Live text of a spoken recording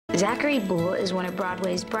Zachary Boule is one of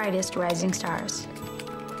Broadway's brightest rising stars.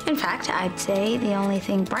 In fact, I'd say the only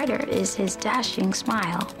thing brighter is his dashing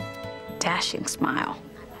smile. Dashing smile.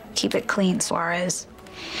 Keep it clean, Suarez.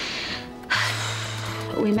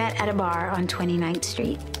 We met at a bar on 29th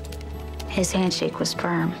Street. His handshake was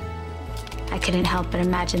firm. I couldn't help but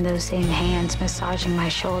imagine those same hands massaging my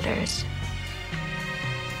shoulders.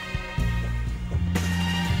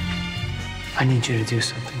 I need you to do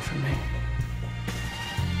something for me.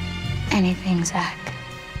 Anything, Zach.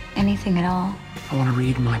 Anything at all. I want to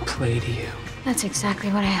read my play to you. That's exactly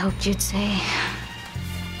what I hoped you'd say.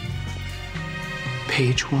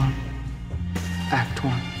 Page 1, Act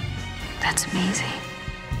 1. That's amazing.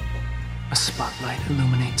 A spotlight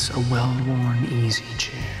illuminates a well-worn easy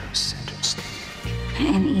chair center stage.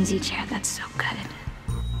 An easy chair, that's so good.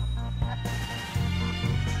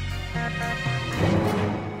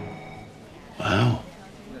 Wow.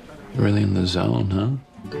 You're really in the zone, huh?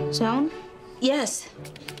 Zone? Yes.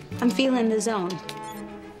 I'm feeling the zone.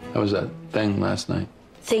 How was that thing last night?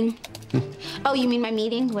 Thing? Oh, you mean my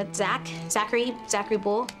meeting with Zachary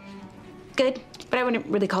Boule? Good, but I wouldn't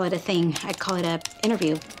really call it a thing. I'd call it a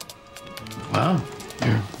interview. Wow.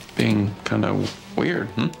 You're being kind of weird,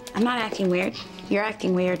 I'm not acting weird. You're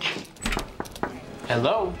acting weird.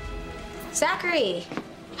 Hello? Zachary,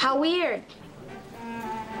 how weird.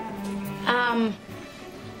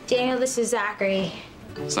 Daniel, this is Zachary.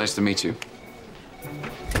 It's nice to meet you.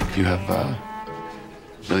 You have a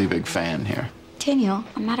really big fan here. Daniel,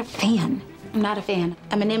 I'm not a fan. I'm not a fan.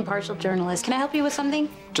 I'm an impartial journalist. Can I help you with something?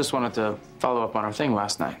 Just wanted to follow up on our thing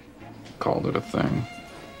last night. Called it a thing.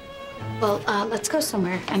 Well, let's go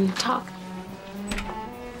somewhere and talk.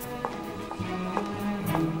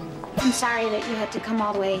 I'm sorry that you had to come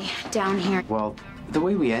all the way down here. Well, the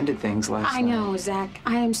way we ended things last I night... know, Zach.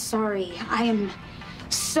 I am sorry. I am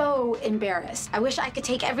so embarrassed. I wish I could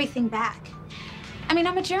take everything back. I mean,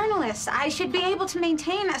 I'm a journalist. I should be able to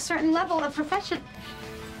maintain a certain level of profession.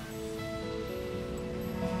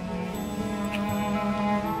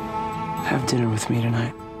 Have dinner with me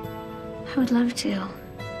tonight. I would love to.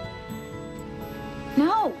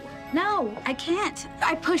 No, I can't.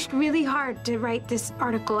 I pushed really hard to write this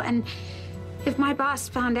article, and if my boss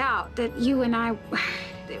found out that you and I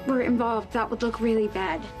were involved, that would look really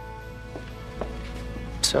bad.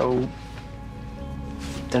 So,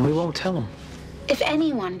 then we won't tell him. If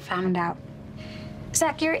anyone found out.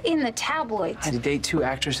 Zach, you're in the tabloids. I had to date 2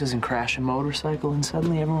 actresses and crash a motorcycle, and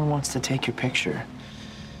suddenly everyone wants to take your picture.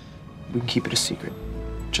 We can keep it a secret,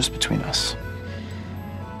 just between us.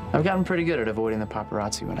 I've gotten pretty good at avoiding the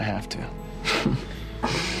paparazzi when I have to.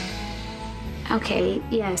 Okay,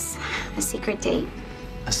 yes, a secret date.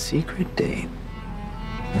 A secret date?